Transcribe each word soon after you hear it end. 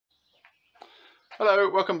Hello,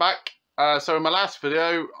 welcome back. So in my last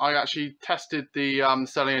video, I actually tested the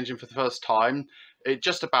Stirling engine for the first time. It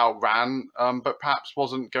just about ran, but perhaps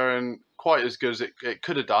wasn't going quite as good as it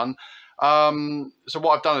could have done. So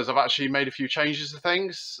what I've done is I've actually made a few changes to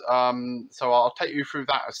things. So I'll take you through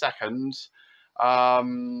that in a second.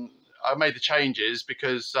 I made the changes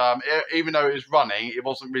because even though it was running, it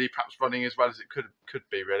wasn't really perhaps running as well as it could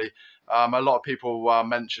be really. A lot of people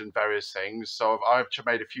mentioned various things, so I've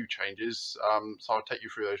made a few changes. So I'll take you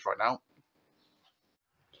through those right now.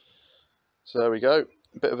 So there we go,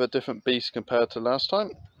 a bit of a different beast compared to last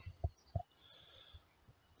time.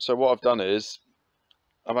 So what I've done is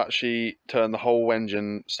I've actually turned the whole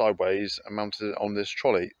engine sideways and mounted it on this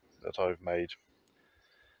trolley that I've made.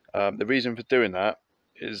 The reason for doing that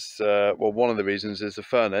is, well, one of the reasons is the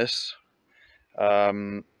furnace.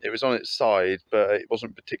 It was on its side, but it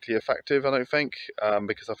wasn't particularly effective, I don't think,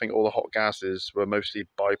 because I think all the hot gases were mostly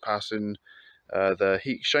bypassing the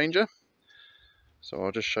heat exchanger. So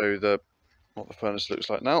I'll just show you what the furnace looks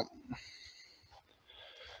like now.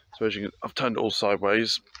 So as you can, I've turned it all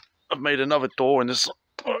sideways. I've made another door in this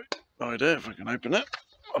right here, if I can open it.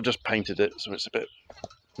 I've just painted it so it's a bit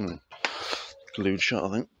glued shut, I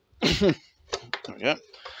think. There we go.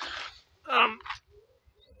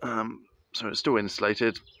 So it's still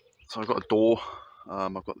insulated. So I've got a door.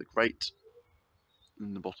 I've got the grate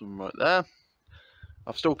in the bottom right there.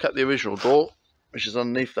 I've still kept the original door, which is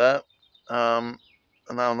underneath there. And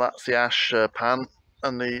now that's the ash pan,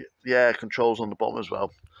 and the air controls on the bottom as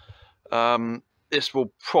well. This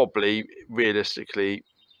will probably realistically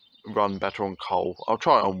run better on coal. I'll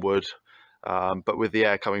try it on wood, but with the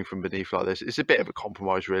air coming from beneath like this, it's a bit of a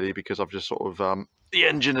compromise really, because I've just sort of the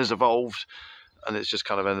engine has evolved and it's just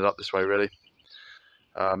kind of ended up this way really.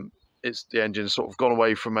 The engine's sort of gone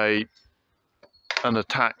away from an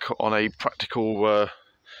attack on a practical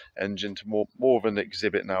engine to more of an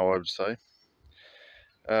exhibit now, I would say.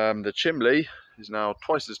 The chimney is now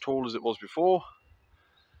twice as tall as it was before,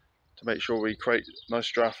 to make sure we create a nice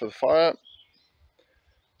draft for the fire,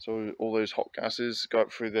 so all those hot gases go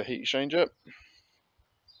up through the heat exchanger.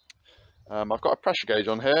 I've got a pressure gauge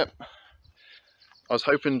on here. I was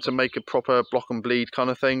hoping to make a proper block and bleed kind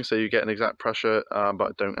of thing, so you get an exact pressure, but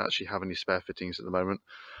I don't actually have any spare fittings at the moment,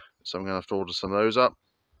 so I'm going to have to order some of those up.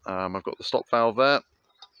 I've got the stop valve there.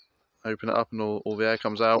 Open it up and all the air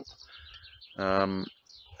comes out. And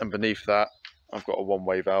beneath that, I've got a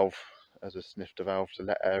one-way valve as a snifter valve to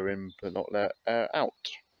let air in but not let air out.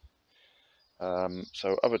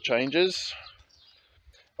 So other changes,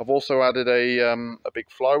 I've also added a big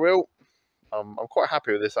flywheel. I'm quite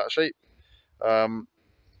happy with this actually.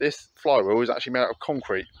 This flywheel is actually made out of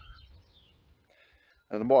concrete,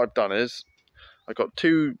 and what I've done is I've got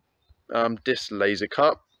two disc laser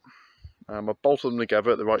cut. I've bolted them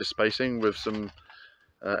together at the right spacing with some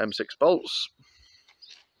M6 bolts.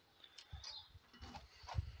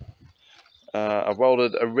 I've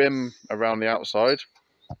welded a rim around the outside,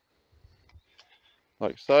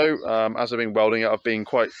 like so. As I've been welding it, I've been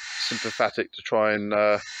quite sympathetic to try and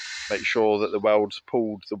make sure that the welds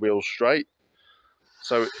pulled the wheel straight.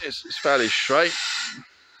 So it's fairly straight,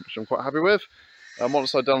 which I'm quite happy with.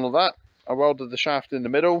 Once I've done all that, I welded the shaft in the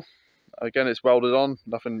middle. Again, it's welded on,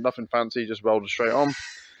 nothing fancy, just welded straight on.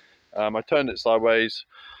 I turned it sideways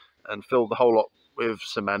and filled the whole lot with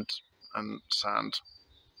cement and sand.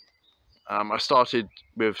 I started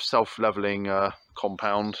with self-leveling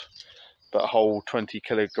compound, but a whole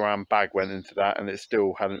 20-kilogram bag went into that, and it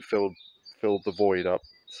still hadn't filled the void up.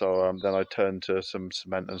 So then I turned to some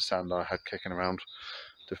cement and sand I had kicking around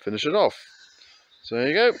to finish it off. So there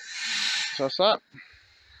you go. So that's that.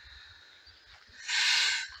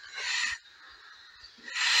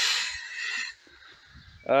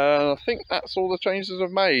 I think that's all the changes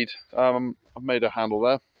I've made. I've made a handle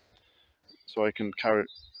there, so I can carry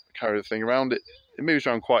the thing around. It moves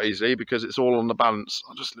around quite easily because it's all on the balance.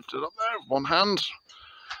 I'll just lift it up there with one hand.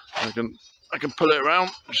 I can pull it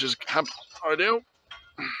around, which is ideal.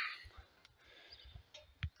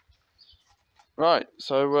 Right,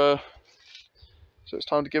 so it's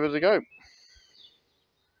time to give it a go.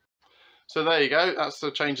 So there you go, that's the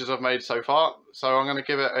changes I've made so far. So I'm going to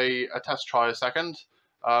give it a test try a second.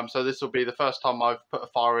 So this will be the first time I've put a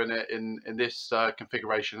fire in it in this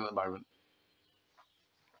configuration at the moment.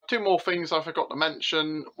 Two more things I forgot to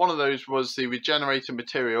mention. One of those was the regenerator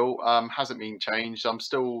material hasn't been changed. I'm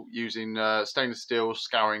still using stainless steel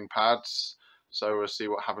scouring pads, so we'll see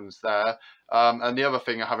what happens there. And the other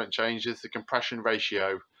thing I haven't changed is the compression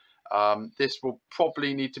ratio. This will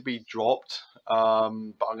probably need to be dropped, but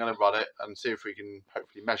I'm going to run it and see if we can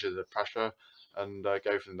hopefully measure the pressure and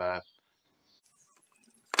go from there.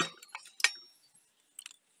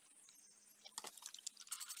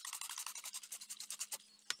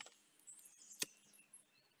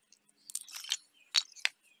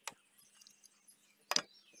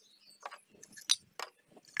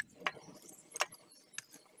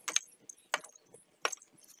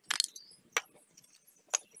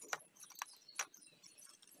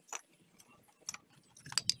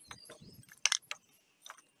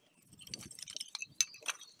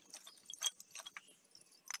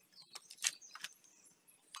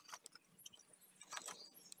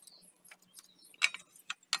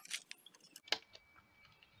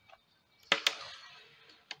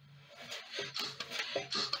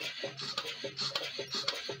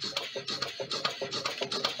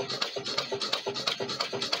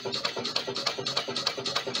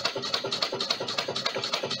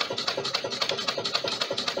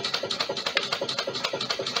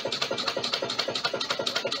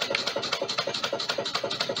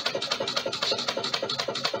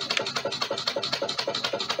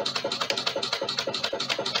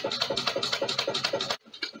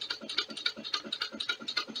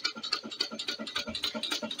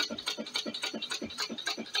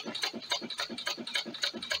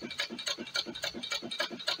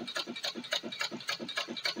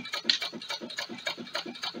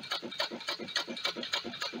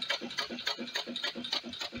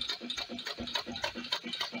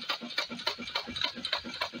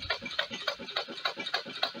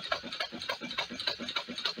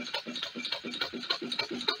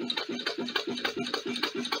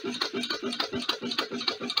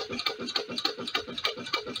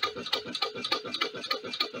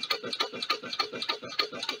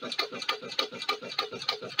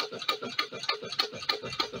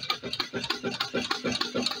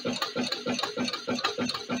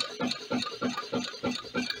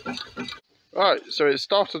 Right, so it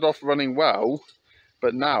started off running well,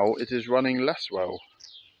 but now it is running less well.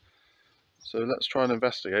 So let's try and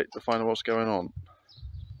investigate to find out what's going on.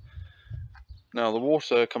 Now the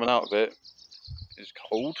water coming out of it is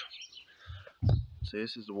cold. See,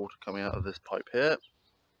 this is the water coming out of this pipe here.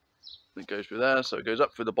 It goes through there, so it goes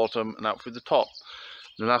up through the bottom and out through the top.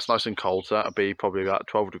 And that's nice and cold, so that'll be probably about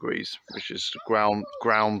 12 degrees, which is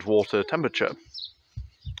groundwater temperature.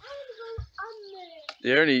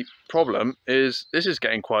 The only problem is this is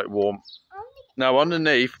getting quite warm. Now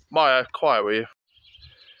underneath, Maya, quiet with you.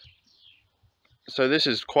 So this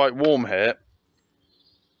is quite warm here.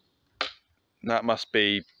 That must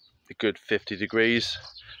be a good 50 degrees.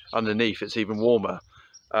 Underneath it's even warmer.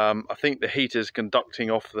 I think the heat is conducting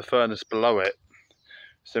off the furnace below it.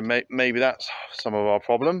 So maybe that's some of our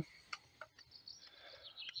problem.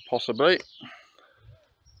 Possibly.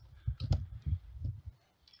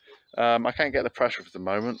 I can't get the pressure for the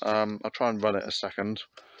moment. I'll try and run it a second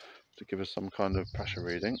to give us some kind of pressure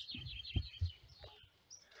reading.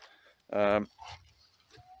 I'll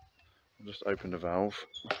just open the valve.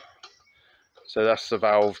 So that's the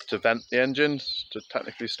valve to vent the engine, to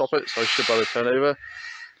technically stop it, so I should be able to turn over.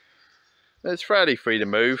 It's fairly free to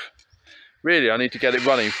move. Really, I need to get it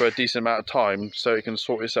running for a decent amount of time so it can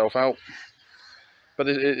sort itself out. But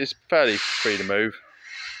it's fairly free to move.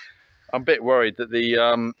 I'm a bit worried that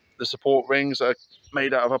the support rings that are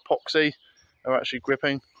made out of epoxy are actually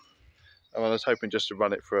gripping. And I was hoping just to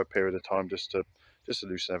run it for a period of time just to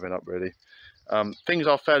loosen everything up, really. Things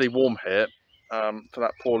are fairly warm here for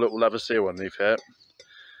that poor little leather seal underneath here.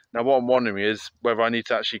 Now what I'm wondering is whether I need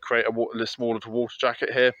to actually create a smaller water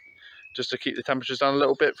jacket here just to keep the temperatures down a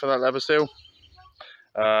little bit for that leather seal.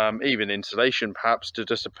 Even insulation perhaps to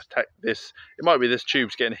protect this. It might be this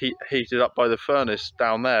tube's getting heated up by the furnace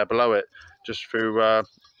down there below it, just through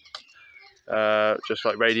just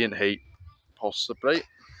like radiant heat, possibly.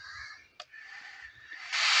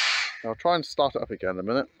 I'll try and start it up again in a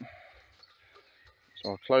minute. So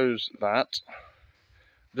I'll close that.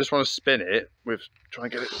 I just want to spin it with, try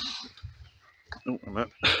and get it. Oh, a minute.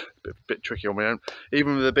 bit tricky on my own.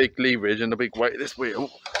 Even with the big leverage and the big weight of this wheel.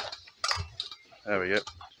 There we go.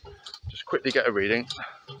 Just quickly get a reading.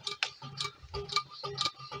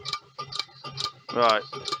 Right.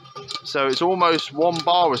 So it's almost 1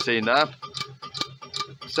 bar we're seeing there.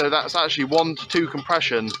 So that's actually 1 to 2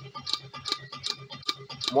 compression.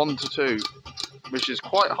 1 to 2, which is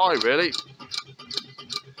quite high really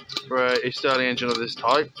for a Stirling engine of this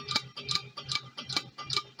type.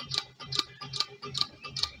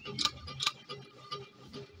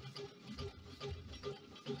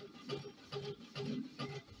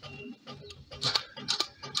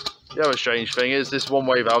 The other strange thing is this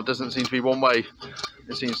one-way valve doesn't seem to be one way.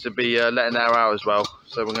 It seems to be letting air out as well.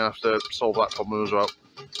 So we're going to have to solve that problem as well.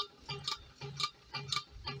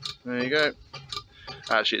 There you go.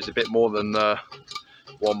 Actually, it's a bit more than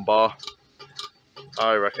 1 bar.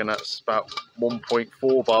 I reckon that's about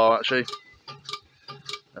 1.4 bar actually.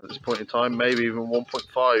 At this point in time, maybe even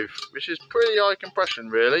 1.5, which is pretty high compression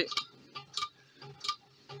really.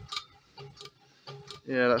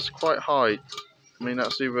 Yeah, that's quite high. I mean,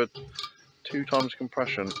 that's either 2 times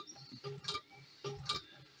compression.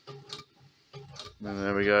 And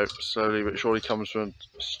there we go, slowly but surely comes to a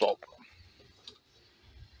stop.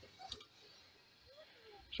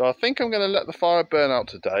 So I think I'm going to let the fire burn out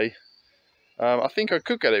today. I think I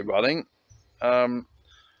could get it running.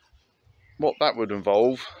 What that would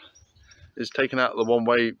involve is taking out the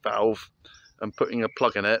one-way valve and putting a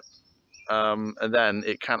plug in it, and then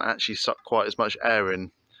it can't actually suck quite as much air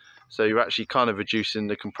in. So you're actually kind of reducing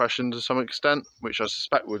the compression to some extent, which I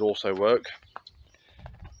suspect would also work.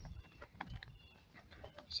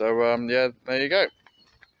 So yeah, there you go.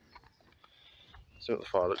 See what the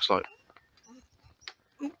fire looks like.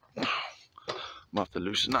 Might have to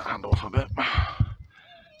loosen that hand off a bit.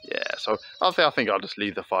 Yeah, so I think I'll just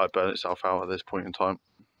leave the fire burn itself out at this point in time.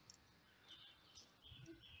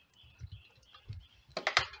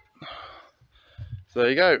 So there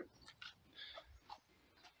you go.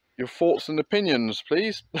 Your thoughts and opinions,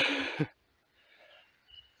 please.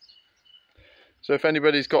 So if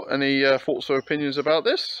anybody's got any thoughts or opinions about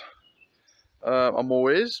this, I'm all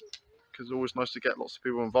ears, because it's always nice to get lots of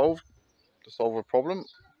people involved to solve a problem.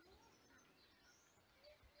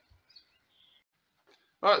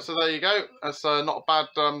 Right, so there you go. That's not a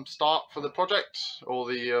bad start for the project, or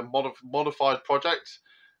the modified project.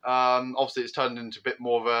 Obviously, it's turned into a bit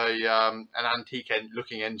more of an antique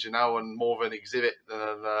looking engine now, and more of an exhibit than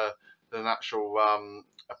an actual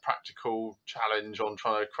a practical challenge on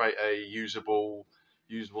trying to create a usable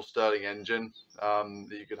Stirling engine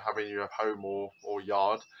that you could have in your home or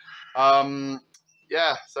yard.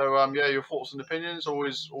 Yeah, so yeah, your thoughts and opinions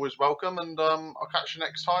always welcome, and I'll catch you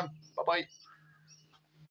next time. Bye bye.